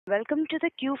Welcome to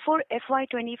the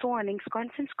Q4FY24 earnings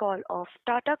conference call of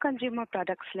Tata Consumer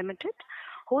Products Limited,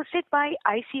 hosted by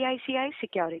ICICI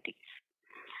Securities.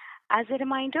 As a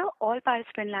reminder, all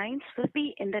participant lines will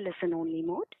be in the listen-only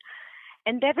mode,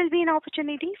 and there will be an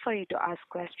opportunity for you to ask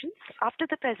questions after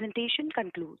the presentation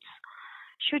concludes.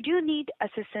 Should you need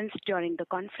assistance during the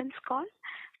conference call,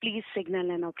 please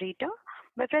signal an operator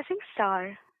by pressing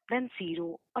star, then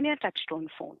 0 on your touchtone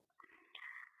phone.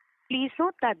 Please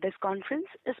note that this conference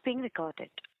is being recorded.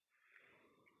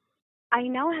 I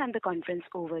now hand the conference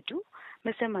over to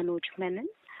Mr. Manoj Menon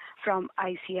from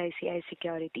ICICI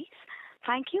Securities.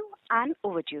 Thank you, and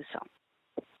over to you,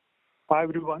 sir. Hi,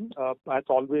 everyone. As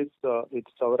always,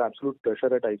 it's our absolute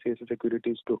pleasure at ICICI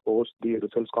Securities to host the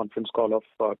results conference call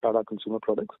of Tata Consumer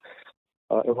Products.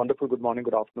 A wonderful good morning,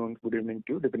 good afternoon, good evening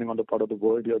to you, depending on the part of the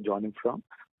world you're joining from.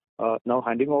 Now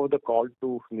handing over the call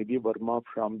to Nidhi Verma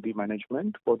from the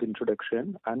management for the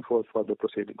introduction and for further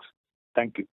proceedings.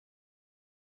 Thank you.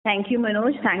 Thank you,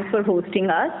 Manoj. Thanks for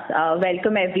hosting us.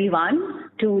 Welcome,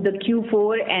 everyone, to the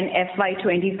Q4 and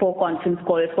FY24 conference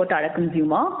call for Tata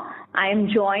Consumer. I am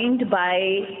joined by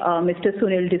Mr.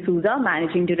 Sunil D'Souza,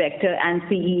 Managing Director and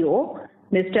CEO,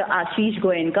 Mr. Ashish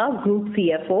Goenka, Group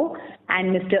CFO,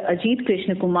 and Mr. Ajit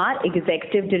Krishnakumar,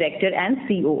 Executive Director and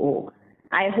COO.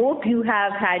 I hope you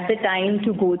have had the time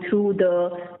to go through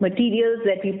the materials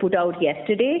that we put out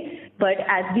yesterday, but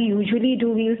as we usually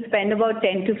do, we'll spend about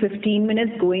 10 to 15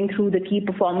 minutes going through the key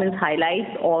performance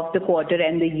highlights of the quarter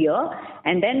and the year,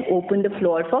 and then open the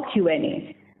floor for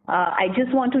Q&A. I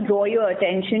just want to draw your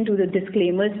attention to the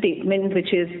disclaimer statement,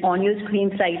 which is on your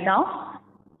screens right now.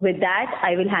 With that,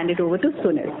 I will hand it over to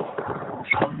Sunil.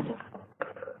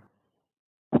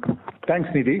 Thanks,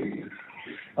 Nidhi.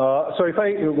 So if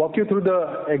I walk you through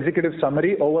the executive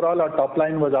summary, overall our top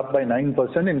line was up by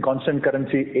 9%, in constant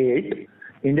currency 8.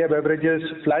 India Beverages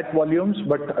flat volumes,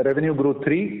 but revenue grew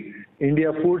 3.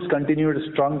 India Foods continued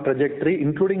a strong trajectory,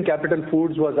 including Capital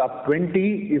Foods was up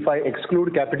 20. If I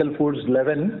exclude Capital Foods,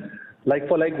 11.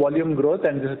 Like-for-like volume growth,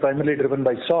 and this is primarily driven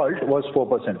by salt, was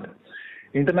 4%.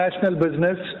 International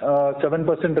business,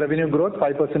 7% revenue growth,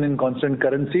 5% in constant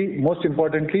currency. Most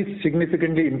importantly,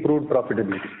 significantly improved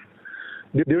profitability.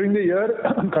 During the year,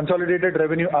 consolidated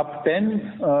revenue up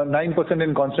 10, 9%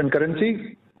 in constant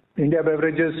currency. India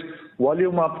Beverages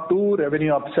volume up 2,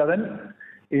 revenue up 7.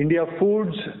 India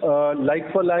Foods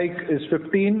like-for-like is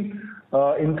 15,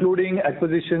 including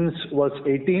acquisitions was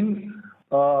 18,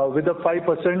 with a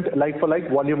 5% like-for-like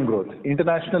volume growth.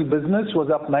 International business was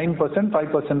up 9%,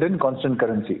 5% in constant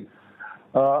currency.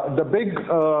 The big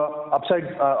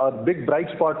big bright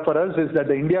spot for us is that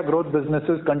the India growth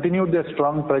businesses continued their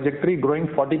strong trajectory, growing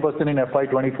 40% in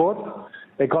FY24,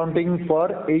 accounting for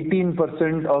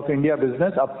 18% of India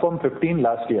business, up from 15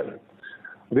 last year.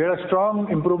 We had a strong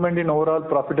improvement in overall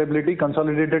profitability,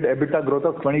 consolidated EBITDA growth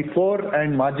of 24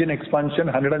 and margin expansion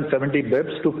 170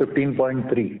 bips to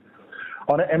 15.3.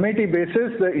 On a MAT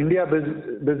basis, the India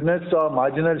business saw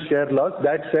marginal share loss.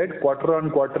 That said, quarter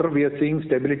on quarter, we are seeing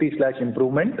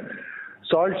stability/improvement.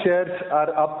 Salt shares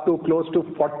are up to close to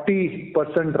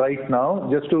 40% right now.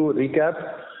 Just to recap,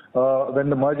 when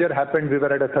the merger happened, we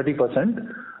were at a 30%.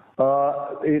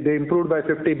 They improved by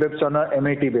 50 bips on a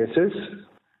MAT basis.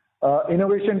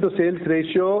 Innovation to sales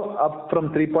ratio up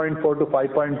from 3.4 to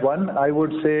 5.1. I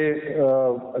would say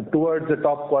towards the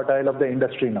top quartile of the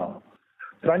industry now.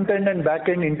 Front-end and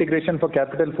back-end integration for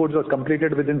Capital Foods was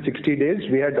completed within 60 days.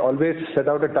 We had always set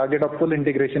out a target of full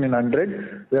integration in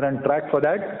 100. We're on track for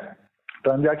that.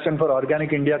 Transaction for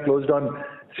Organic India closed on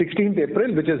 16th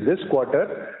April, which is this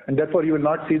quarter, and therefore you will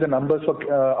not see the numbers for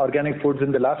Organic Foods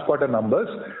in the last quarter numbers.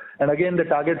 And again, the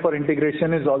target for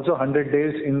integration is also 100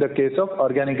 days in the case of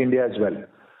Organic India as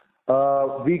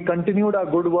well. We continued our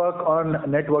good work on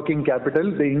net working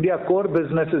capital. The India core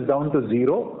business is down to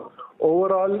 0.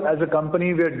 Overall, as a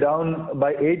company, we are down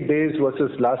by 8 days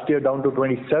versus last year, down to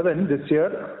 27 this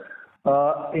year.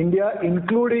 India,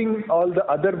 including all the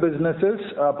other businesses,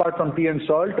 apart from tea and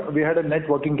salt, we had a net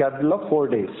working capital of 4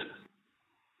 days.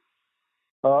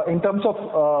 In terms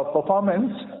of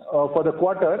performance for the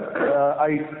quarter,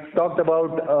 I talked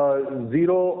about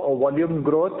 0 volume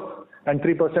growth and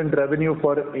 3% revenue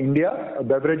for India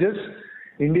Beverages.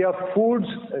 India Foods,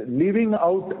 leaving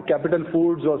out Capital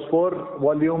Foods, was 4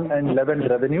 volume and 11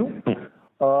 revenue,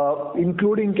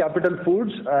 including Capital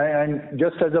Foods. And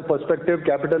just as a perspective,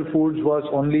 Capital Foods was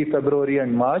only February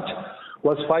and March,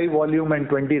 was 5 volume and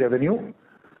 20 revenue.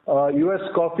 US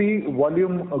Coffee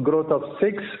volume growth of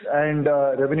 6 and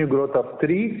revenue growth of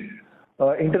 3.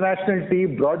 International Tea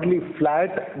broadly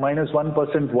flat, minus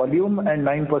 1% volume and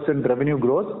 9% revenue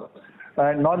growth.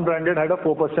 and non-branded had a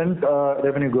 4%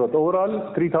 revenue growth.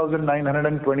 Overall,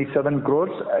 3,927 crores,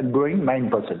 growing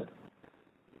 9%.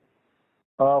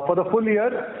 For the full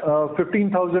year,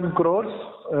 15,000 crores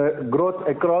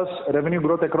revenue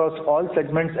growth across all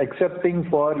segments excepting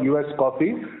for US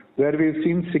coffee, where we've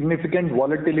seen significant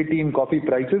volatility in coffee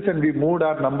prices, and we moved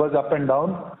our numbers up and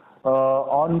down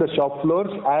on the shop floors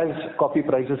as coffee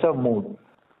prices have moved.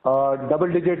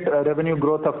 Double-digit revenue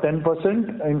growth of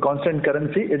 10%. In constant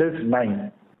currency, it is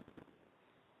 9%.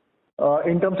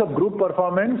 In terms of group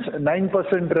performance,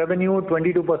 9% revenue,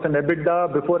 22%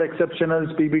 EBITDA, before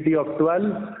exceptionals PBT of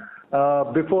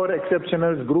 12, before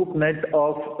exceptionals group net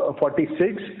of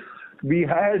 46. We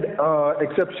had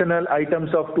exceptional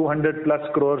items of 200 plus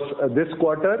crores this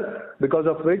quarter, because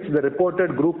of which the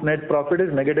reported group net profit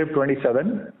is negative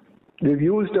 27. We've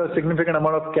used a significant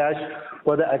amount of cash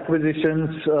for the acquisitions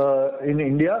in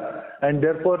India, and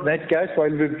therefore net cash,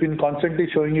 while we've been constantly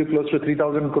showing you close to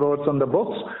 3,000 crores on the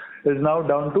books, is now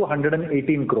down to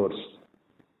 118 crores.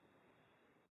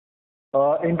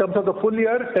 In terms of the full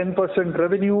year, 10%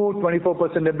 revenue,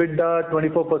 24% EBITDA,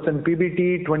 24%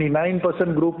 PBT,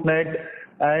 29% group net,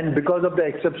 and because of the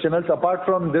exceptionals, apart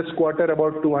from this quarter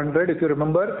about 200, if you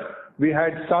remember, we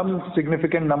had some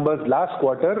significant numbers last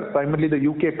quarter, primarily the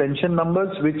UK pension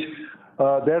numbers, which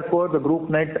therefore the group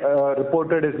net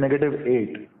reported is negative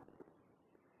 8.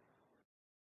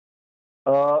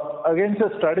 Against the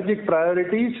strategic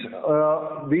priorities,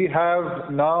 we're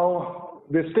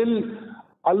still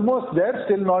almost there,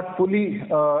 still not fully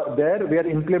there. We are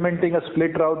implementing a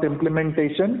split route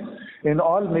implementation in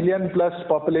all million plus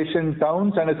population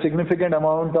towns, and a significant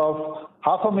amount of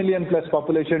 500,000 plus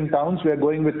population towns. We are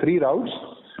going with 3 routes.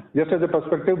 Just as a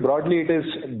perspective, broadly it is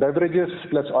beverages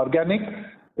plus organic,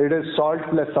 it is salt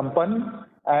plus sampan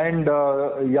and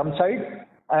Yumside,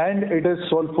 and it is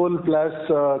soulful plus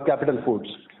capital foods.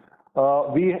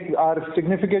 Our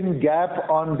significant gap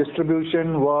on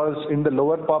distribution was in the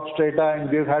lower pop strata,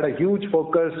 and we've had a huge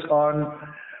focus on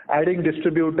adding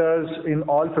distributors in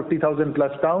all 50,000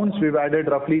 plus towns. We've added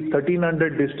roughly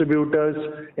 1,300 distributors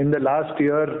in the last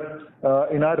year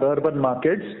in our urban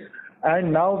markets.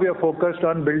 And now we are focused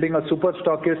on building a super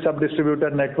stockist sub-distributor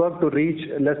network to reach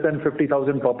less than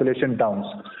 50,000 population towns.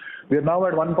 We are now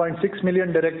at 1.6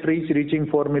 million direct reach, reaching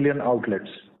 4 million outlets.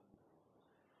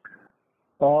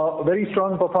 Very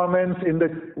strong performance in the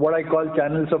what I call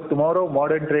channels of tomorrow,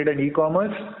 modern trade and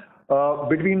e-commerce.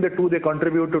 Between the two, they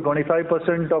contribute to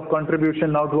 25% of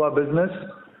contribution now to our business.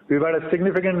 We've had a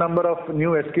significant number of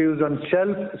new SKUs on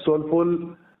shelf.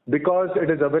 Soulful, because it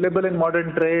is available in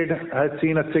modern trade, has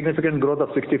seen a significant growth of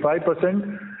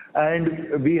 65%,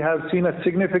 and we have seen a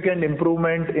significant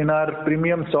improvement in our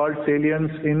premium salt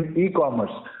salience in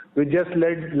e-commerce, which just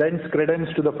lends credence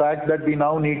to the fact that we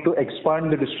now need to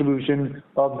expand the distribution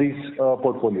of this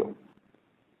portfolio.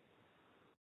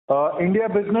 India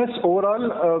business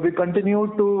overall, we continue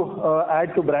to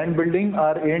add to brand building.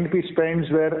 Our A&P spends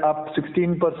were up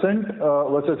 16%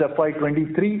 versus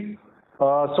FY23.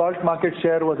 Salt market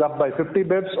share was up by 50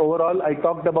 bips. Overall, I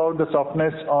talked about the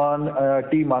softness on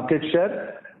tea market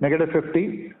share, negative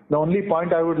 50. The only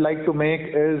point I would like to make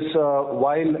is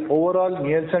while overall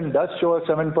Nielsen does show a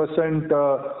 7%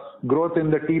 growth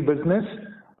in the tea business,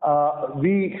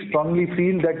 we strongly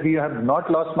feel that we have not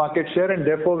lost market share, and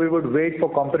therefore we would wait for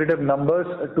competitive numbers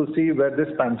to see where this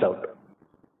pans out.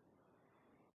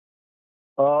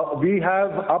 We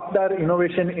have upped our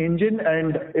innovation engine,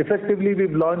 and effectively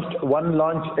we've launched one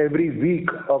launch every week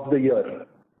of the year.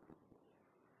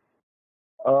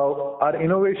 Our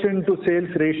innovation to sales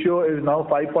ratio is now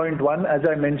 5.1. As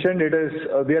I mentioned, it is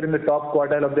we are in the top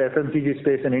quartile of the FMCG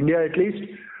space in India at least,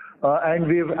 and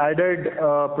we've added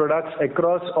products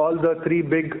across all the 3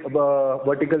 big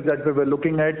verticals that we were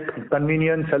looking at: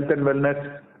 convenience, health and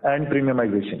wellness, and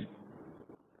premiumization.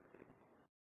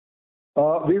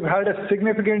 We've had a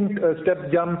significant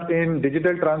step jump in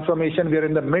digital transformation. We are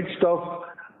in the midst of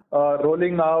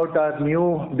rolling out our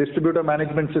new distributor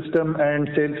management system and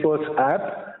Salesforce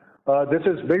app. This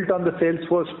is built on the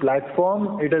Salesforce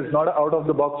platform. It is not an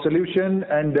out-of-the-box solution,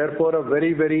 and therefore a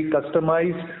very, very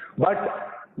customized but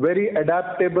very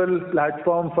adaptable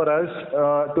platform for us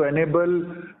to enable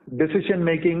decision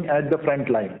making at the front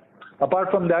line.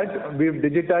 Apart from that, we've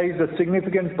digitized a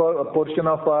significant portion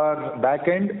of our back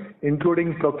end,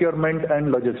 including procurement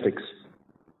and logistics.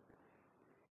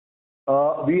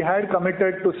 We had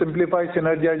committed to simplify,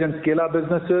 synergize and scale our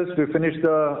businesses. We finished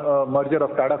the merger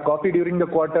of Tata Coffee during the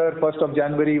quarter. 1st of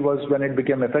January was when it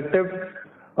became effective.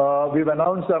 We've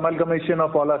announced the amalgamation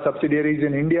of all our subsidiaries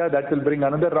in India. That will bring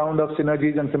another round of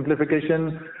synergies and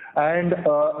simplification. and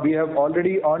we have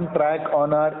already on track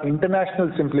on our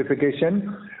international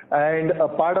simplification, and a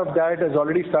part of that has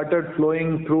already started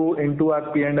flowing through into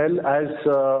our P&L as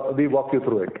we walk you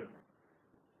through it.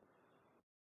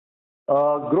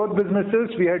 Growth businesses,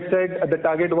 we had said the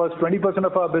target was 20%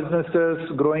 of our businesses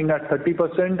growing at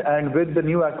 30%, and with the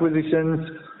new acquisitions,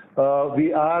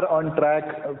 we are on track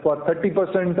for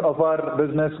 30% of our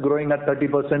business growing at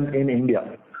 30% in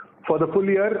India. For the full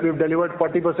year, we've delivered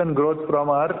 40% growth from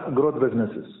our growth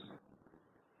businesses.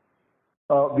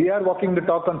 We are walking the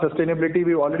talk on sustainability.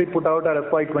 We've already put out our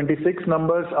FY26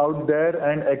 numbers out there,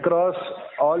 and across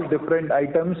all different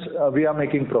items, we are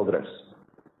making progress.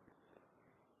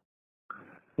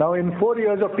 Now, in 4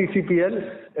 years of TCPL,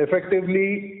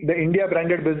 effectively, the India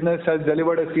branded business has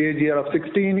delivered a CAGR of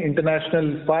 16,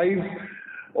 international 5,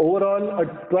 overall a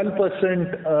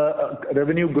 12%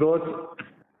 revenue growth,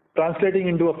 translating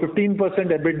into a 15%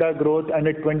 EBITDA growth and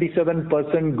a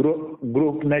 27%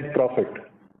 group net profit.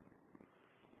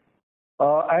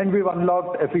 And we've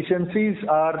unlocked efficiencies.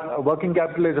 Our working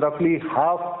capital is roughly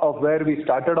half of where we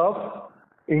started off.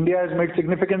 India has made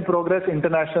significant progress.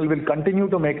 International will continue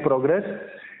to make progress.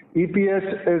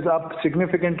 EPS is up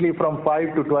significantly from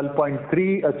 5 to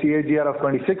 12.3, a CAGR of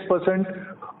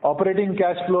 26%. Operating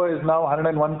cash flow is now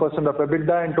 101% of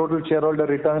EBITDA, and total shareholder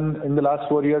return in the last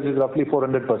 4 years is roughly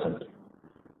 400%.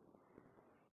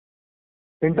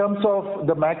 In terms of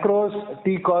the macros,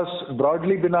 tea costs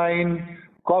broadly benign.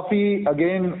 Coffee,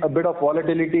 again, a bit of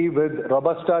volatility with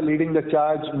Robusta leading the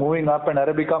charge, moving up, and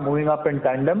Arabica moving up in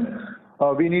tandem.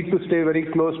 We need to stay very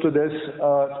close to this,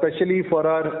 especially for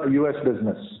our US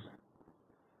business.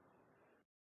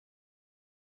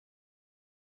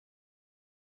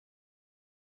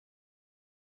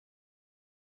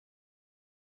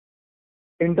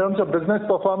 In terms of business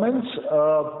performance,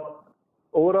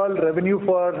 overall revenue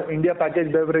for India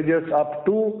packaged beverages up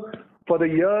 2. For the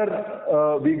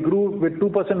year, we grew with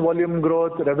 2% volume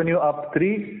growth, revenue up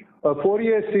 3.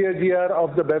 4-year CAGR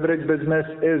of the beverage business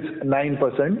is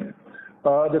 9%.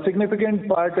 The significant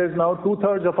part is now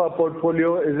 2/3 of our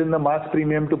portfolio is in the mass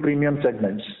premium to premium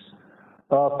segments.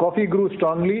 Coffee grew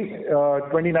strongly,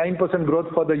 29% growth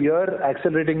for the year,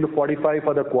 accelerating to 45%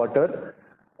 for the quarter.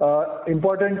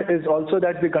 Important is also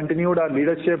that we continued our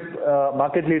leadership,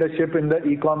 market leadership in the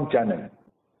e-com channel.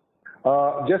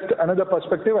 Just another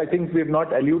perspective, I think we've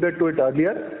not alluded to it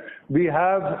earlier. We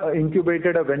have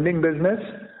incubated a vending business,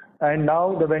 and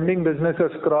now the vending business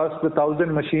has crossed the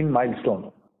 1,000 machine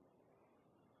milestone.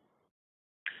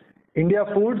 India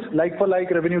Foods,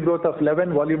 like-for-like revenue growth of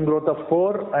 11, volume growth of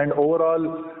 4, and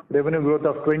overall revenue growth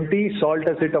of 20. Salt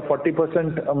has hit a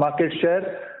 40% market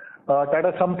share.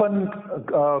 Tata Sampann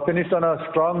finished on a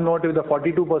strong note with a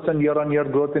 42% year-on-year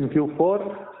growth in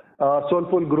Q4.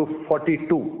 Soulfull grew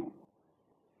 42.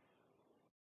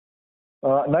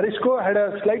 Narishco had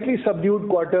a slightly subdued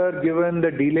quarter given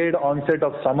the delayed onset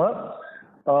of summer.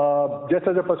 Just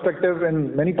as a perspective,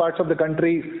 in many parts of the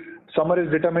country, the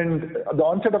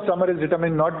onset of summer is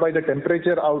determined not by the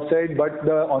temperature outside, but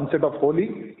the onset of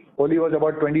Holi. Holi was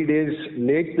about 20 days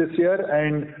late this year,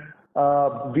 and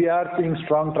we are seeing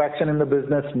strong traction in the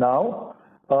business now.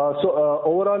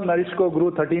 Overall, Narishco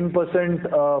grew 13%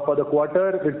 for the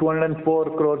quarter with 204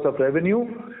 crores of revenue.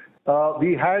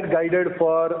 We had guided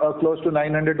for close to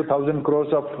 900 to 1,000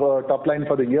 crores of top line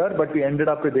for the year, but we ended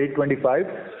up with 825.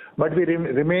 But we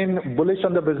remain bullish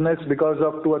on the business because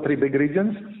of 2 or 3 big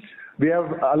reasons. We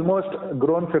have almost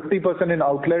grown 50% in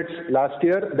outlets last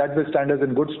year. That will stand us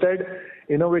in good stead.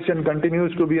 Innovation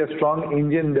continues to be a strong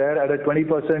engine there at a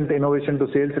 20% innovation to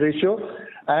sales ratio.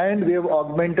 And we have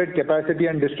augmented capacity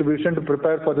and distribution to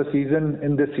prepare for the season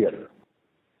in this year.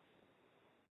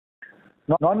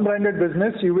 Non-branded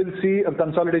business, you will see a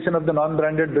consolidation of the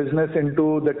non-branded business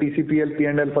into the TCPL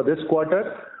P&L for this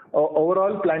quarter.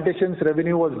 Overall, Plantation's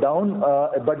revenue was down,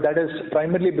 but that is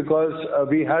primarily because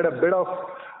we had a bit of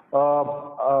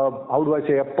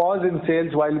a pause in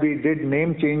sales while we did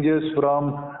name changes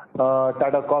from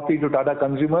Tata Coffee to Tata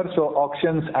Consumer. So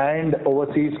auctions and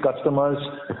overseas customers,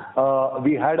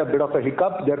 we had a bit of a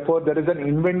hiccup. Therefore, there is an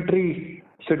inventory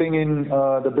sitting in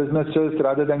the businesses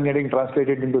rather than getting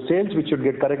translated into sales, which should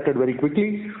get corrected very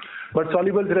quickly. But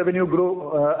Solubles revenue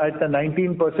grew at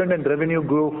 19% and revenue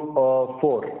grew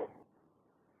 4%.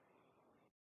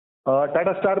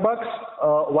 Tata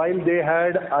Starbucks, while they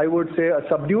had, I would say, a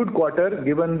subdued quarter,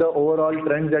 given the overall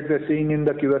trends that we're seeing in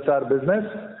the QSR business,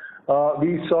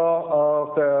 we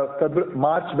saw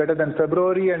March better than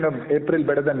February and April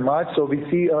better than March. So we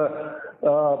see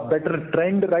a better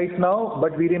trend right now,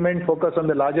 but we remain focused on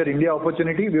the larger India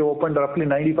opportunity. We opened roughly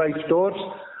 95 stores.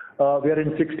 We are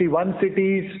in 61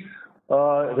 cities.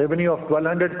 revenue of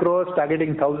 1,200 crores,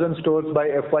 targeting 1,000 stores by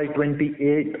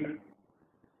FY28.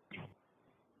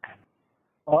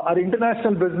 Our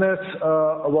international business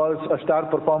was a star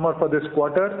performer for this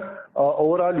quarter.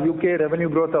 Overall UK revenue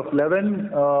growth of 11.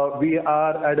 We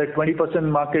are at a 20%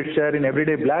 market share in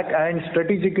everyday black, and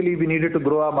strategically we needed to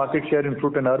grow our market share in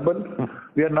fruit and herbal.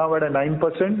 We are now at a 9%.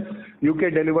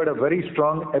 UK delivered a very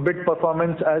strong EBIT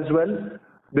performance as well.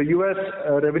 The US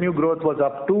revenue growth was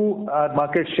up 2. Our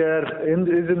market share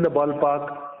is in the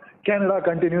ballpark. Canada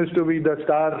continues to be the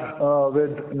star with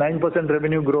 9%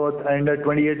 revenue growth and a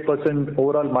 28%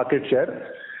 overall market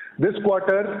share. This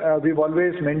quarter, we've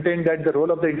always maintained that the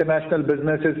role of the international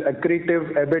business is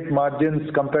accretive EBIT margins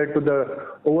compared to the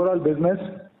overall business.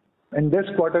 And this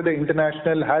quarter, the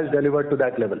international has delivered to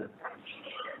that level.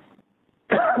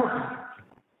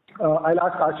 I'll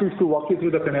ask Ashish to walk you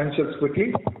through the financials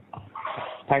quickly.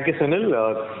 Thank you,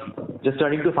 Sunil. Just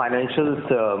turning to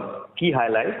financials, key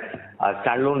highlights. Our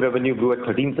standalone revenue grew at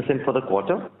 13% for the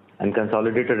quarter and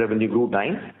consolidated revenue grew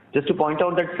 9%. Just to point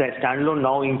out that standalone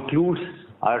now includes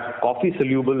our coffee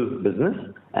soluble business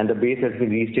and the base has been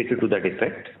restated to that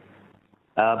effect.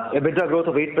 EBITDA growth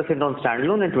of 8% on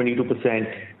standalone and 22%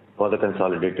 for the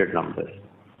consolidated numbers.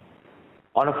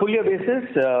 On a full year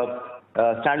basis,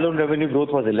 standalone revenue growth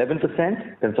was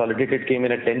 11%, consolidated came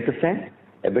in at 10%,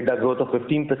 EBITDA growth of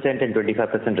 15% and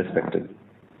 25% respectively.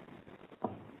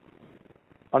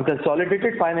 On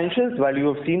consolidated financials, while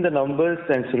you have seen the numbers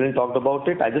and Sunil talked about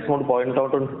it, I just want to point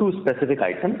out on 2 specific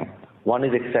items. One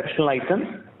is exceptional items.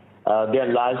 They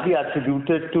are largely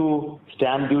attributed to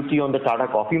stamp duty on the Tata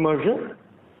Coffee merger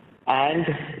and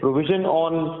provision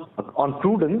on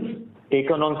prudence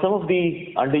taken on some of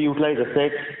the underutilized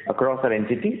assets across our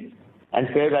entities and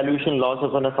fair valuation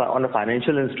losses on a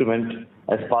financial instrument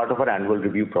as part of our annual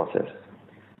review process.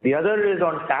 The other is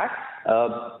on tax.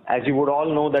 As you would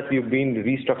all know that we've been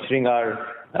restructuring our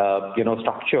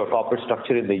corporate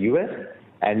structure in the US,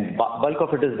 and bulk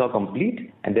of it is now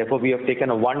complete, and therefore we have taken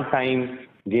a one-time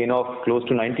gain of close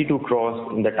to 92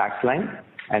 crores in the tax line,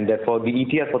 and therefore the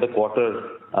ETR for the quarter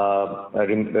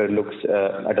looks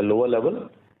at a lower level.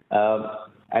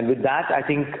 And with that, I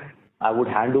think I would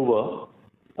hand over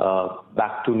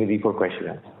back to Nidhi for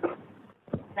questions.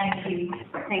 Thank you.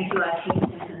 Thank you, Ashish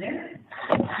and Sunil.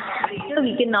 Later,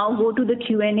 we can now go to the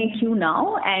Q&A queue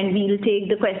now, and we'll take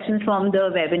the questions from the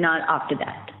webinar after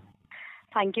that.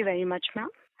 Thank you very much, ma'am.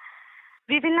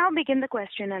 We will now begin the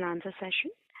question and answer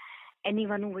session.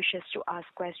 Anyone who wishes to ask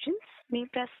questions may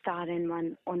press star and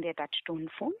 1 on their touchtone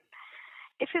phone.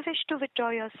 If you wish to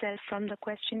withdraw yourself from the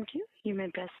question queue, you may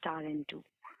press star and 2.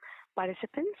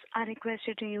 Participants are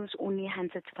requested to use only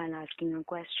handsets while asking a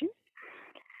question.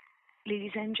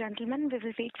 Ladies and gentlemen, we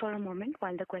will wait for a moment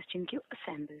while the question queue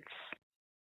assembles.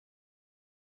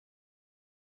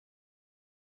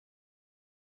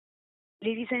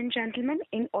 Ladies and gentlemen,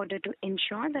 in order to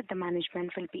ensure that the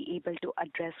management will be able to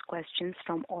address questions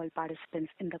from all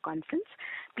participants in the conference,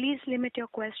 please limit your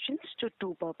questions to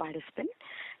 2 per participant.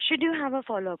 Should you have a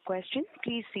follow-up question,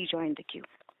 please rejoin the queue.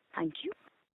 Thank you.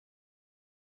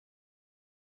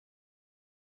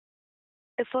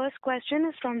 The first question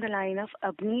is from the line of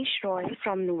Abneesh Roy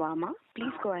from Nuvama.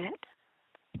 Please go ahead.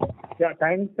 Yeah,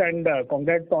 thanks and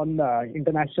congrats on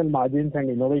international margins and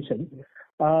innovation.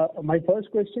 My first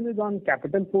question is on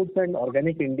Capital Foods and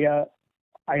Organic India.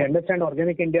 I understand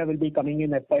Organic India will be coming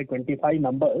in FY25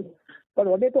 numbers, but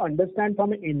wanted to understand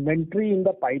from inventory in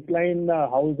the pipeline,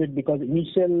 how is it? Because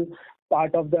initial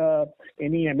part of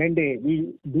any M&A,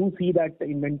 we do see that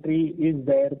inventory is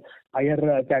there,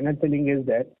 higher channel filling is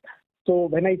there. So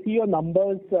when I see your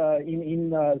numbers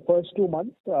in first 2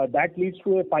 months, that leads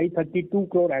to a 532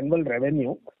 crore annual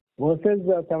revenue versus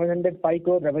 705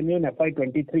 crore revenue in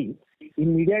FY23.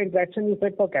 In media interaction, you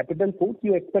said for Capital Foods,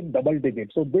 you expect double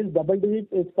digits. So this double digit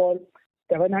is for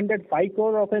 705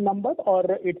 crore of a number, or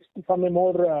it's from a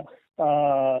more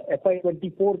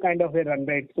FY24 kind of a run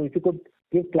rate. So if you could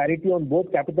give clarity on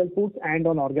both Capital Foods and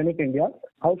on Organic India,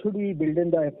 how should we build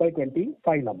in the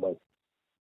FY25 numbers?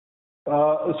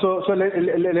 So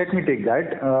let me take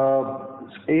that.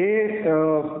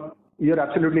 You're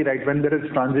absolutely right. When there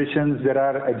is transitions, there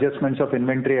are adjustments of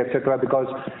inventory, etc. Because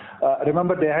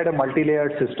remember, they had a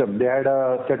multi-layered system. They had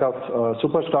a set of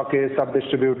super stockists,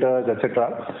 sub-distributors,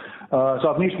 etc.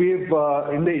 So Abneesh,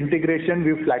 in the integration,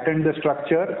 we've flattened the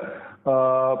structure.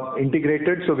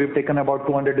 integrated. So we've taken about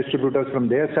 200 distributors from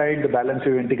their side. The balance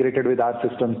we've integrated with our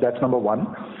systems. That's number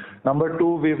one. Number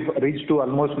two, we've reached to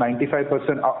almost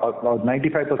 95%.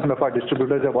 95% of our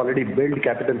distributors have already built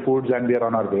Capital Foods, and we are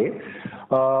on our way.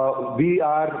 We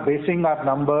are basing our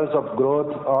numbers of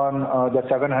growth on the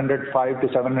 705 to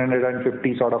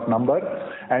 750 sort of number,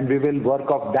 and we will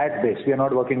work off that base. We are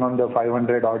not working on the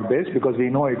 500 odd base because we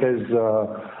know it is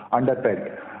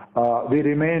underpegged. We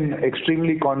remain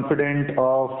extremely confident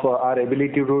of our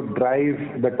ability to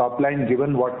drive the top line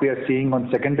given what we are seeing on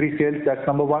secondary sales. That's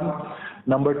number one.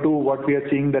 Number two, what we are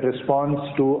seeing the response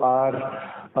to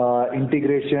our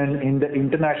integration in the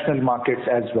international markets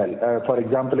as well. For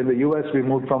example, in the US, we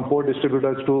moved from 4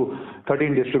 distributors to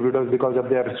 13 distributors because of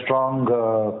their strong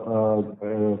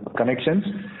connections.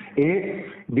 A.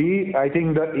 B. I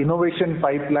think the innovation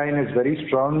pipeline is very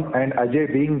strong, and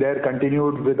Ajay being there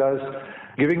continued with us,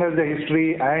 giving us the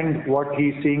history and what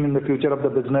he's seeing in the future of the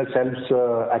business helps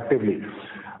actively.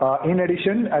 In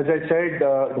addition, as I said,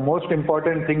 the most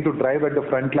important thing to drive at the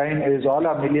front line is all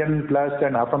our million plus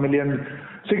and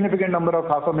significant number of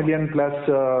 500,000 plus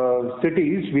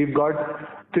cities. We've got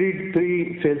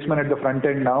three salesmen at the front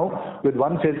end now, with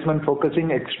one salesman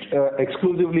focusing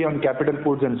exclusively on Capital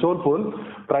Foods and Soulful,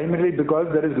 primarily because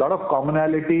there is a lot of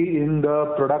commonality in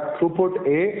the product throughput,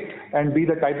 A, and B,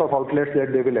 the type of outlets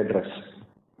that they will address.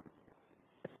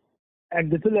 And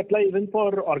this will apply even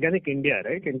for Organic India,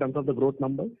 right, in terms of the growth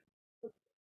numbers?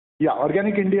 Yeah,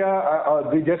 Organic India,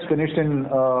 we just finished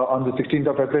on the 16th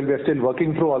of April. We are still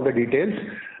working through all the details.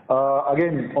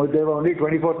 Again, there were only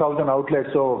 24,000 outlets,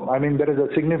 so I mean there is a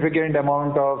significant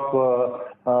amount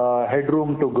of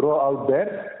headroom to grow out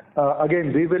there.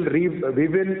 Again,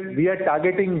 we are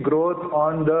targeting growth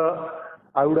on the,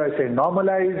 how would I say,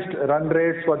 normalized run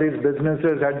rates for these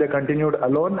businesses had they continued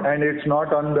alone, and it's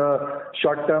not on the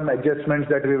short-term adjustments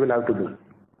that we will have to do.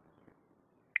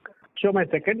 Sure. My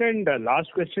second and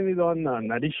last question is on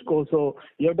NourishCo. So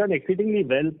you have done exceedingly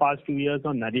well past few years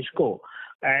on NourishCo.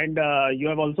 And you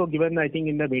have also given, I think,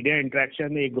 in the media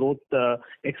interaction, a growth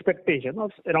expectation of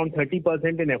around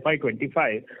 30% in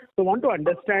FY25. So I want to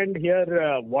understand here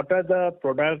what are the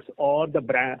products or the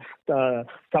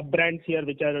sub-brands here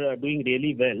which are doing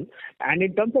really well. And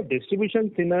in terms of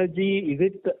distribution synergy, is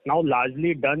it now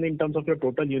largely done in terms of your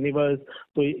total universe?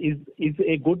 So is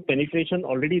a good penetration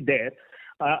already there?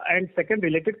 And second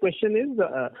related question is,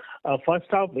 first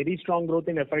half, very strong growth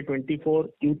in FY24,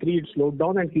 Q3 it slowed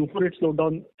down, and Q4 it slowed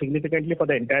down significantly for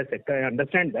the entire sector. I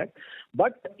understand that.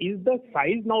 But is the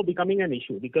size now becoming an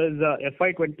issue? Because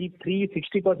FY23,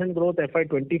 60% growth,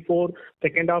 FY24,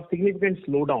 second half, significant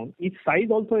slowdown. Is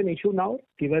size also an issue now,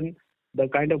 given the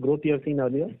kind of growth you have seen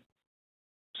earlier?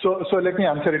 So let me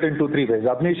answer it in 2-3 ways.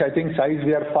 Abneesh, I think size,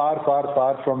 we are far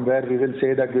from where we will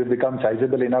say that we've become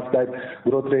sizable enough that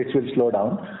growth rates will slow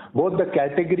down. Both the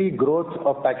category growth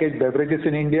of packaged beverages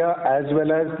in India as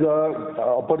well as the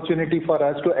opportunity for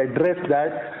us to address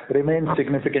that remains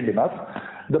significant enough.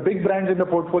 The big brands in the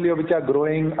portfolio which are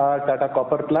growing are Tata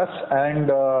Copper Plus and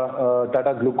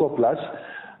Tata Gluco Plus.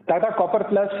 Tata Copper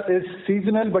Plus is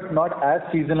seasonal but not as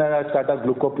seasonal as Tata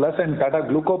Gluco Plus, and Tata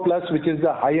Gluco Plus, which is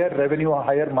the higher revenue or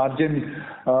higher margin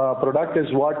product, is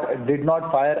what did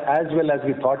not fire as well as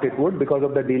we thought it would because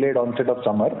of the delayed onset of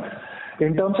summer.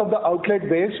 In terms of the outlet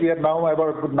base, we are now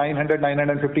about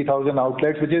 950,000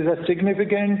 outlets, which is a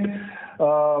significant,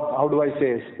 how do I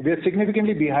say, we are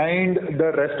significantly behind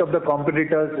the rest of the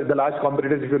competitors, the large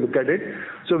competitors if you look at it.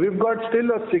 So we've got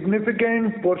still a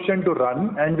significant portion to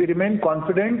run, and we remain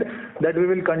confident that we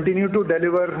will continue to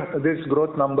deliver these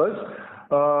growth numbers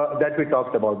that we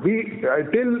talked about.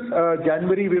 Till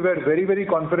January, we were very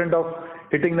confident of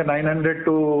hitting the 900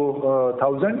 to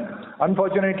 1,000.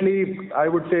 Unfortunately, I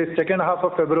would say second half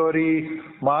of February,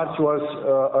 March was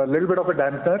a little bit of a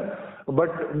dampener,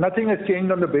 but nothing has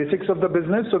changed on the basics of the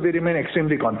business, so we remain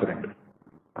extremely confident.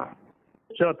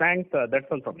 Sure, thanks. That's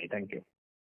all from me. Thank you.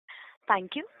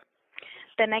 Thank you.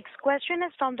 The next question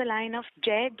is from the line of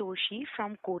Jay Doshi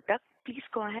from Kotak. Please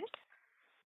go ahead.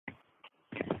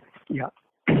 Yeah.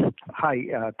 Hi,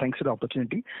 thanks for the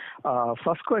opportunity.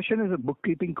 First question is a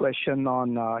bookkeeping question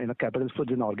on Capital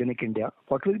Foods and Organic India.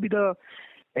 What will be the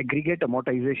aggregate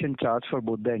amortization charge for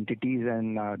both the entities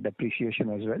and depreciation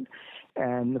as well?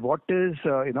 And what is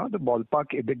the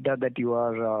ballpark EBITDA that you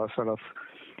are sort of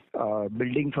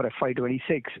building for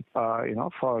FY26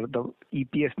 for the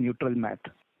EPS neutral math?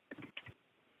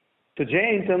 So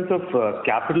Jay, in terms of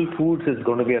Capital Foods, is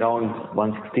going to be around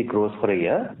 160 crores for a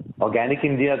year. Organic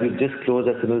India, we've just closed,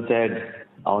 as Sunil said,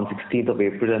 on 16th of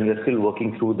April, and we're still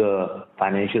working through the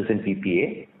financials and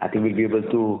PPA. I think we'll be able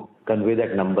to convey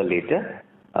that number later.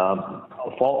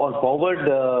 Forward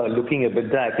looking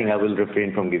EBITDA, I think I will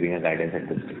refrain from giving a guidance at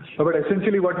this stage. But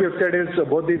essentially what we have said is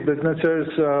both these businesses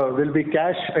will be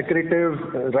cash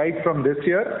accretive right from this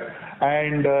year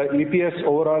and EPS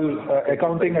overall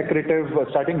accounting accretive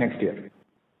starting next year,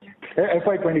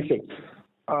 FY26.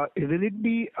 Will it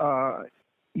be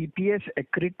EPS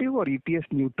accretive or EPS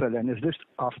neutral? And is this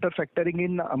after factoring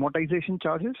in amortization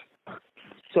charges?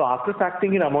 So after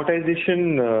factoring in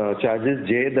amortization charges,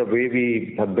 Jay, the way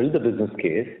we have built the business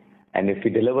case, and if we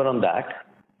deliver on that,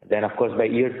 then of course by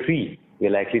year 3,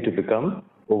 we're likely to become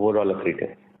overall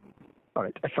accretive. All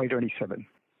right, FY27.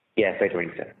 Yeah,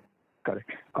 FY27.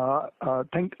 Correct.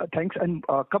 Thanks. And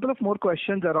a couple of more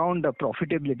questions around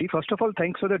profitability. First of all,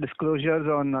 thanks for the disclosures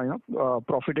on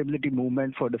profitability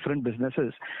movement for different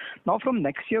businesses. Now, from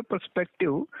next year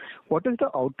perspective, what is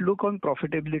the outlook on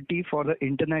profitability for the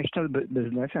international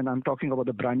business? And I'm talking about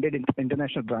the branded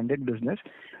international branded business.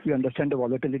 We understand the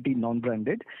volatility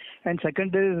non-branded. And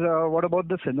second is what about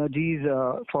the synergies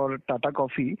for Tata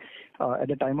Coffee at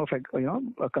the time of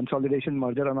a consolidation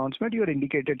merger announcement? You had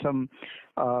indicated some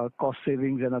cost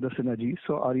savings and other synergies.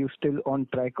 So are you still on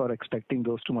track or expecting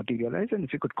those to materialize? And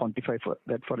if you could quantify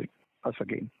that for us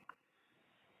again.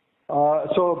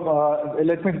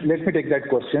 Let me take that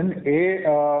question.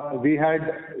 We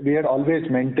had always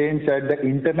maintained that the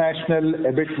international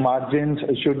EBIT margins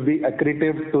should be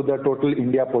accretive to the total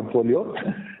India portfolio.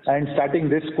 And starting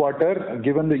this quarter,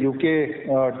 given the UK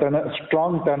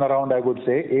strong turnaround, I would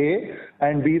say,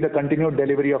 and B, the continued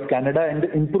delivery of Canada and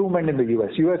the improvement in the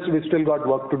US. We still got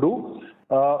work to do.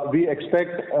 We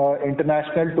expect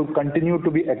international to continue to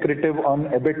be accretive on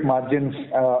EBIT margins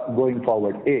going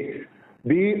forward.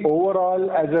 B,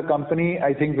 overall as a company,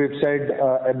 I think we've said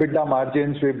EBITDA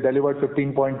margins, we've delivered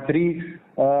 15.3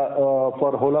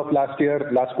 for whole of last year.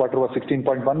 Last quarter was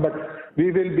 16.1, but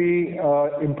we will be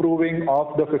improving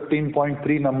off the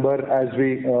 15.3 number as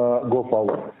we go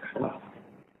forward.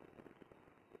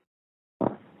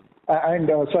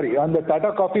 On the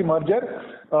Tata Coffee merger,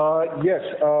 yes,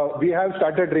 we have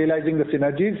started realizing the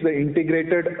synergies. The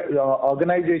integrated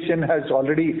organization has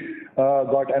already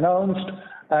got announced.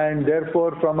 And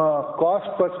therefore, from a cost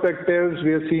perspective,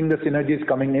 we have seen the synergies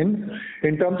coming in.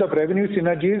 In terms of revenue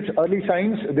synergies, early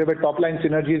signs, there were top-line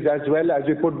synergies as well as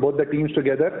we put both the teams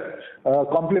together.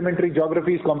 Complementary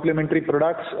geographies, complementary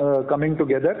products coming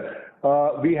together.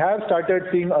 We have started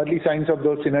seeing early signs of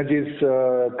those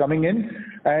synergies coming in,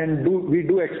 and we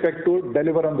do expect to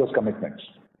deliver on those commitments.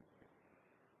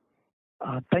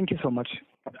 Thank you so much.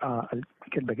 I'll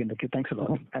get back in the queue. Thanks a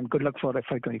lot. And good luck for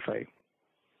FY25.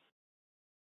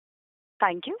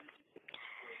 Thank you.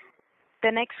 The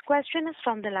next question is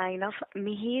from the line of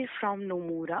Mihir from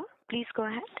Nomura. Please go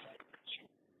ahead.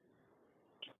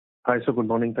 Hi, so good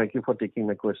morning. Thank you for taking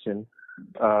my question.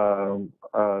 So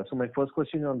my first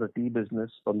question is on the tea business,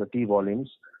 on the tea volumes.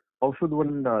 How should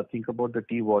one think about the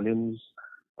tea volumes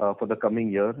for the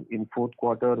coming year? In fourth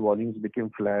quarter, volumes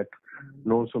became flat.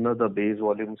 No sooner the base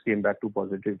volumes came back to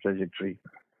positive trajectory,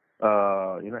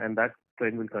 and that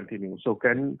trend will continue. So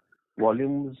can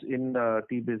volumes in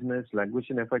tea business languish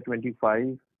in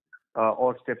FY25,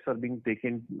 or steps are being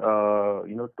taken,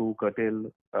 to curtail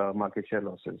market share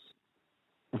losses?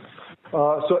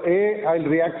 I'll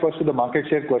react first to the market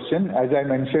share question. As I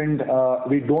mentioned,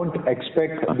 we don't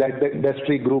expect that the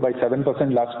industry grew by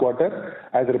 7% last quarter,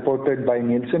 as reported by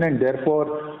Nielsen, and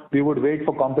therefore we would wait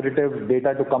for competitive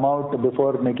data to come out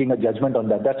before making a judgment on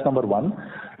that. That's number one.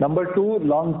 Number two,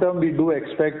 long term, we do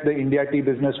expect the India tea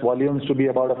business volumes to be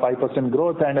about a 5%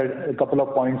 growth and a couple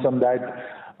of points on that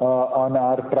on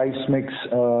our price mix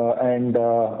and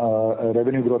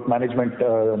revenue growth management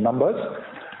numbers.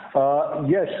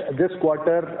 Yes, this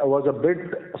quarter was a bit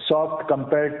soft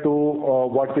compared to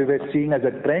what we were seeing as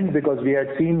a trend, because we had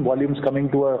seen volumes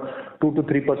coming to a 2 to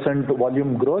 3%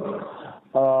 volume growth.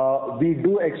 We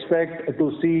do expect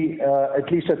to see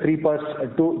at least a 2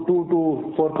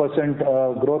 to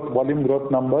 4% volume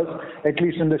growth numbers, at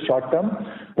least in the short term.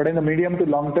 But in the medium to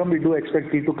long term, we do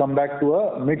expect tea to come back to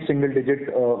a mid-single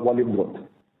digit volume growth.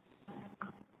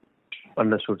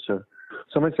 Understood, sir.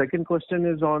 So my second question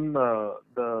is on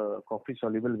the coffee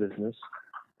soluble business.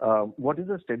 What is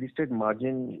the steady state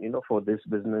margin, for this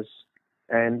business?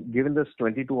 And given this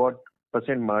 22%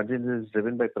 margin is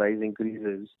driven by price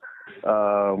increases,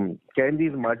 can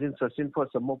these margins sustain for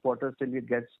some more quarters till it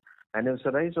gets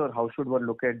annualized, or how should one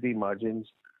look at the margins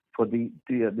for this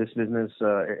business,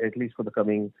 at least for the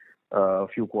coming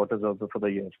few quarters for the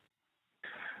year?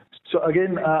 So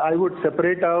again, I would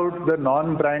separate out the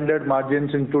non-branded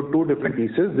margins into two different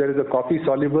pieces. There is a coffee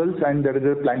solubles and there is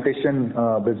a plantation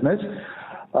business.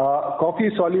 Coffee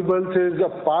solubles is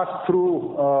a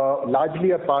pass-through,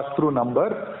 largely a pass-through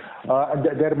number.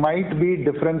 There might be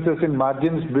differences in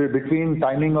margins between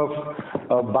timing of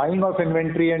buying of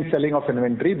inventory and selling of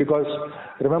inventory, because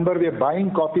remember, we are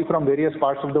buying coffee from various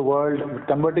parts of the world,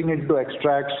 converting it to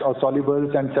extracts or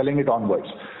solubles and selling it onwards.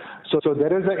 So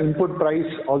there is an input price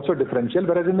also differential,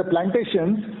 whereas in the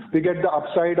plantations, we get the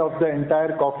upside of the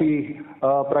entire coffee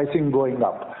pricing going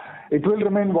up. It will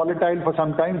remain volatile for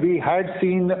some time. We had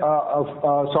seen a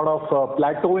sort of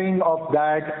plateauing of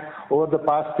that over the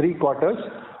past 3 quarters.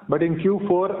 But in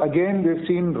Q4, again, we've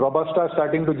seen Robusta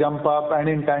starting to jump up, and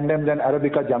in tandem then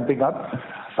Arabica jumping up.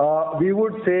 We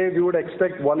would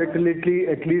expect volatility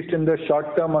at least in the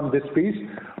short term on this piece,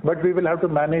 but we will have to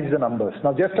manage the numbers.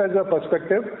 Now, just as a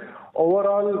perspective,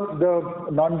 overall,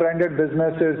 the non-branded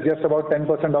business is just about 10%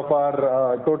 of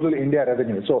our total India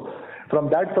revenue. So from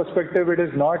that perspective, it is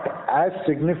not as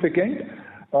significant,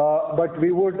 but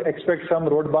we would expect some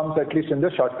road bumps at least in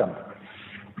the short term.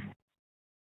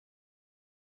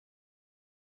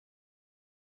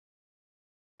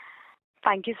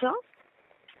 Thank you, sir.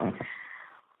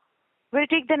 We'll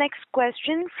take the next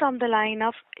question from the line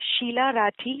of Sheela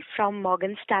Rathi from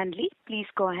Morgan Stanley. Please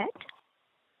go ahead.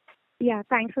 Yeah,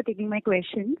 thanks for taking my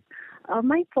question.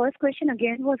 My first question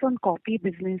again was on coffee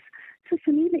business. So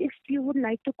Sunil, if you would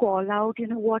like to call out,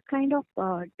 what kind of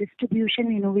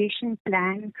distribution innovation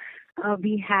plan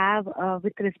we have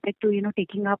with respect to,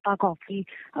 taking up our coffee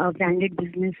branded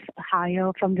business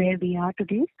higher from where we are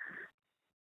today?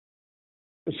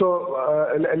 So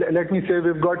let me say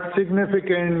we've got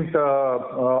significant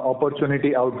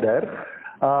opportunity out there.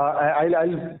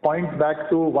 I'll point back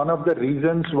to one of the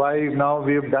reasons why now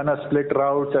we've done a split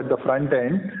routes at the front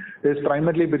end is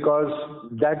primarily because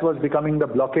that was becoming the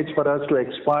blockage for us to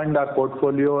expand our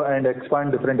portfolio and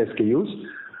expand different SKUs.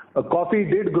 Coffee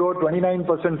did grow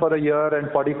 29% for the year and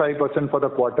 45% for the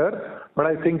quarter, but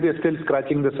I think we're still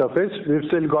scratching the surface. We've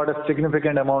still got a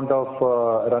significant amount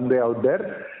of runway out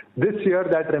there. This year,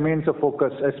 that remains a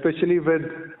focus, especially with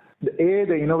A,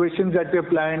 the innovations that we have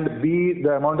planned, B,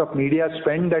 the amount of media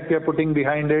spend that we are putting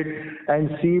behind it,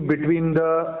 and C, between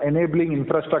the enabling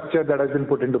infrastructure that has been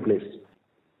put into place.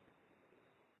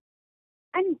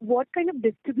 And what kind of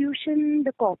distribution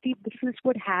the coffee business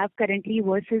would have currently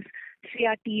versus, say,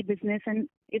 our tea business, and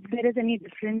if there is any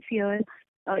difference here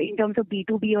in terms of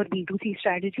B2B or B2C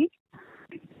strategy?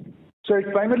 So it's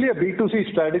primarily a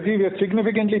B2C strategy. We are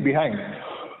significantly behind.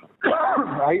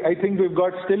 I think we've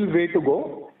got still way to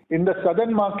go. In the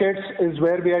southern markets is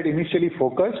where we had initially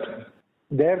focused.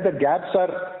 There the gaps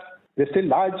they're still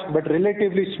large, but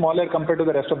relatively smaller compared to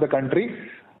the rest of the country.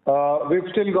 We've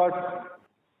still got,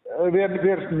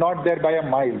 we're not there by a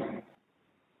mile.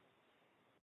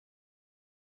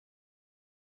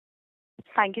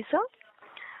 Thank you, sir.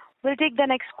 We'll take the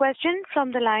next question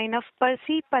from the line of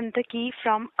Percy Panthaki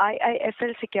from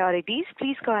IIFL Securities.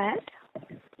 Please go ahead.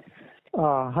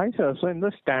 Hi, sir. So in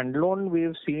the standalone,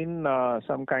 we've seen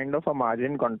some kind of a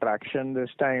margin contraction this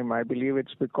time. I believe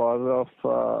it's because of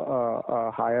a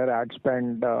higher ad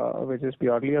spend, which is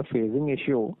purely a phasing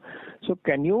issue. So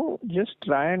can you just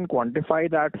try and quantify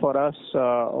that for us?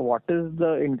 What is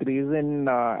the increase in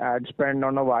ad spend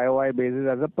on a YOY basis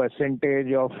as a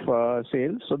percentage of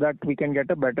sales, so that we can get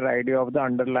a better idea of the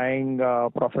underlying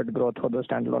profit growth for the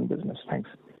standalone business? Thanks.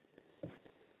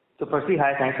 So Percy,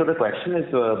 hi, thanks for the question.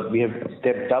 We have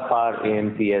stepped up our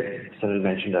AMP, as Sunil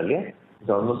mentioned earlier. It's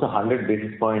almost 100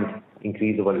 basis point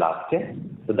increase over last year.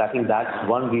 So I think that's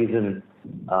one reason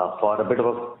for a bit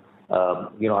of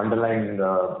underlying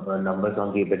numbers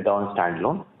on the EBITDA on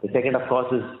standalone. The second, of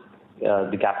course, is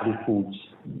the Capital Foods,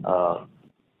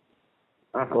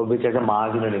 which has a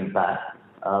marginal impact.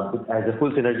 As the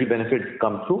full synergy benefits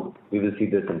come through, we will see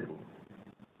this improve.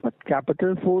 But